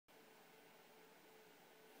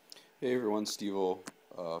Hey everyone, Steve-O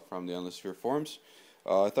from the Endless Sphere Forums.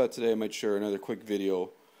 I thought today I might share another quick video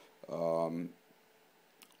um,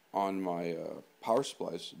 on my power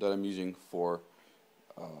supplies that I'm using for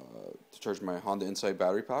to charge my Honda Insight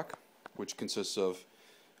battery pack, which consists of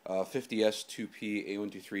 50S2P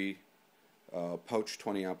A123 pouch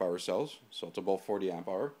 20 amp hour cells, so it's about 40 amp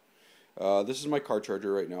hour. This is my car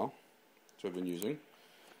charger right now, which I've been using.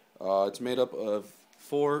 It's made up of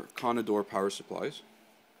 4 Condor power supplies,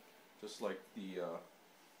 just like the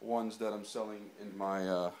ones that I'm selling in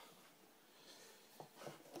my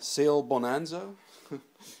sale bonanza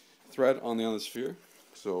thread on the Endless Sphere.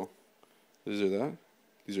 So these are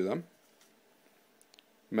them.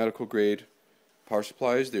 Medical grade power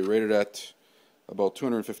supplies. They're rated at about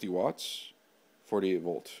 250 watts, 48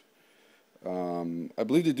 volts. I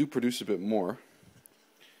believe they do produce a bit more,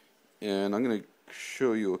 and I'm going to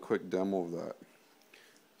show you a quick demo of that.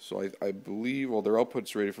 So I believe, well, their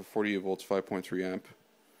output's rated for 48 volts, 5.3 amp.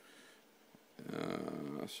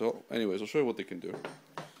 So anyways, I'll show you what they can do.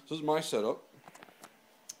 So this is my setup.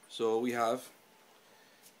 So we have,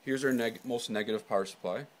 here's our most negative power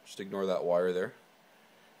supply. Just ignore that wire there.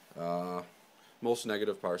 Most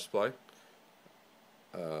negative power supply.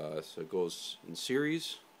 So it goes in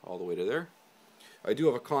series all the way to there. I do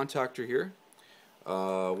have a contactor here,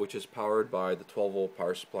 which is powered by the 12 volt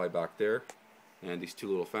power supply back there, and these 2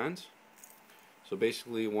 little fans. So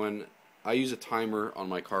basically, when I use a timer on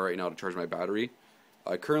my car right now to charge my battery,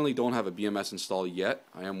 I currently don't have a BMS installed yet.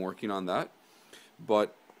 I am working on that,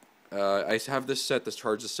 but I have this set to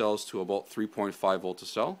charge the cells to about 3.5 volts a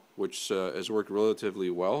cell, which has worked relatively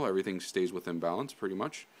well. Everything stays within balance pretty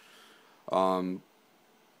much. So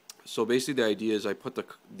basically the idea is I put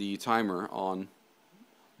the timer on,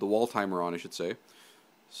 the wall timer on I should say.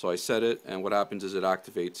 So I set it, and what happens is it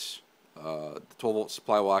activates, the 12 volt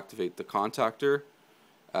supply will activate the contactor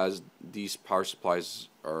as these power supplies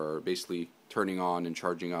are basically turning on and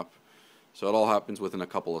charging up. So it all happens within a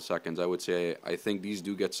couple of seconds. I would say I think these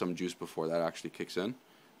do get some juice before that actually kicks in,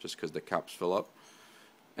 just because the caps fill up.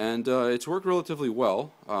 And it's worked relatively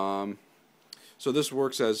well. So this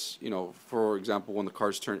works as, you know, for example, when the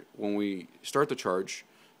cars when we start the charge,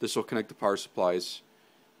 this will connect the power supplies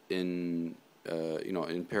in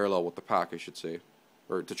in parallel with the pack, I should say,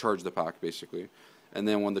 or to charge the pack basically. And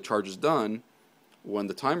then when the charge is done, when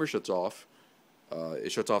the timer shuts off,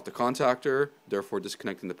 it shuts off the contactor, therefore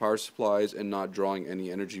disconnecting the power supplies and not drawing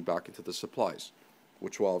any energy back into the supplies,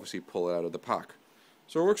 which will obviously pull it out of the pack.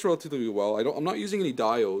 So it works relatively well. I'm not using any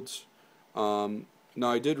diodes.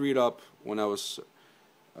 Now I did read up when I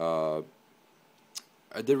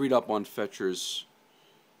did read up on Fetcher's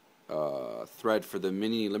thread for the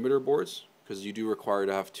mini limiter boards, because you do require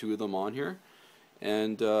to have 2 of them on here.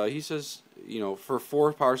 And he says, you know, for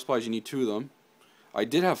 4 power supplies you need 2 of them. I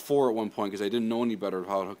did have 4 at one point because I didn't know any better of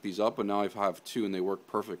how to hook these up, but now I have 2 and they work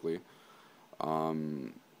perfectly. But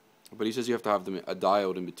he says you have to have a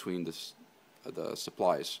diode in between the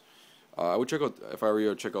supplies. I would check out, if I were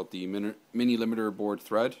you, I'd check out the mini limiter board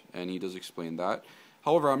thread, and he does explain that.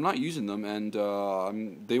 However, I'm not using them, and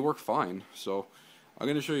they work fine. So I'm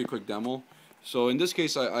going to show you a quick demo. So in this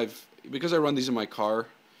case, because I run these in my car,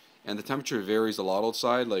 and the temperature varies a lot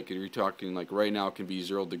outside. Like you're talking, like right now it can be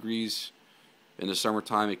 0 degrees. In the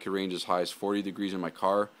summertime, it can range as high as 40 degrees in my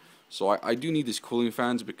car. So I do need these cooling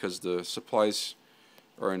fans because the supplies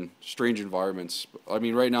are in strange environments. I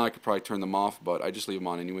mean, right now I could probably turn them off, but I just leave them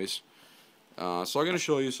on anyways. So I'm going to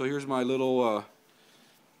show you. So here's my little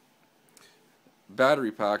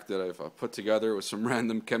battery pack that I've put together with some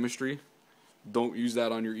random chemistry. Don't use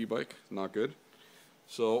that on your e-bike. Not good.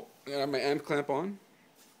 So I have my amp clamp on.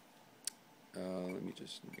 Let me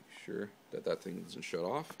just make sure that that thing doesn't shut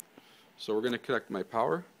off. So we're going to connect my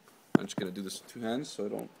power. I'm just going to do this with 2 hands so I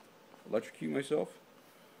don't electrocute myself.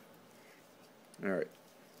 Alright.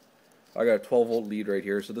 I got a 12 volt lead right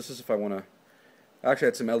here. So this is if I want to... Actually I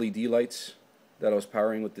had some LED lights that I was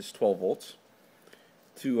powering with this 12 volts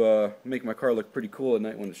to make my car look pretty cool at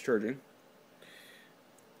night when it's charging.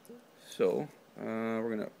 So we're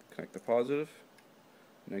going to connect the positive,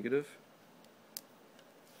 negative.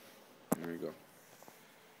 There you go.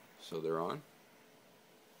 So they're on.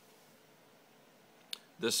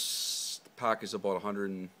 This pack is about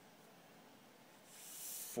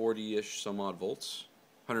 140-ish some odd volts,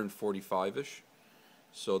 145-ish.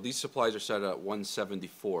 So these supplies are set at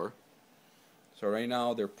 174. So right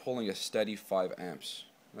now they're pulling a steady 5 amps.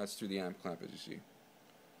 That's through the amp clamp, as you see.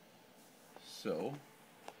 So,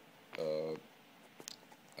 I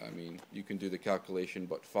mean, you can do the calculation,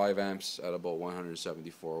 but 5 amps at about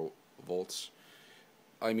 174 volts.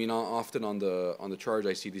 I mean, often on the charge,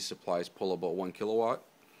 I see these supplies pull about 1 kilowatt.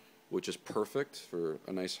 which is perfect for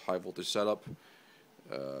a nice high voltage setup.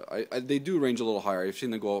 They do range a little higher. I've seen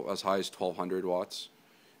them go as high as 1200 watts.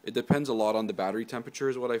 It depends a lot on the battery temperature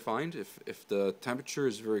is what I find. If the temperature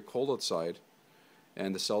is very cold outside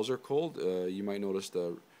and the cells are cold, you might notice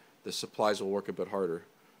the supplies will work a bit harder.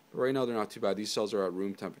 But right now they're not too bad. These cells are at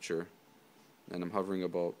room temperature, and I'm hovering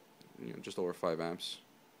about just over 5 amps.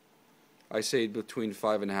 I say between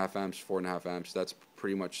 5.5 amps, 4.5 amps. That's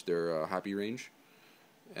pretty much their happy range.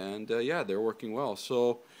 And yeah, they're working well.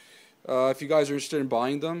 So if you guys are interested in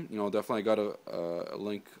buying them, definitely got a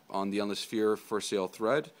link on the Endless Sphere for sale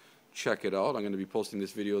thread. Check it out. I'm going to be posting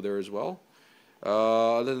this video there as well.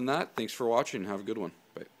 Other than that, thanks for watching. Have a good one.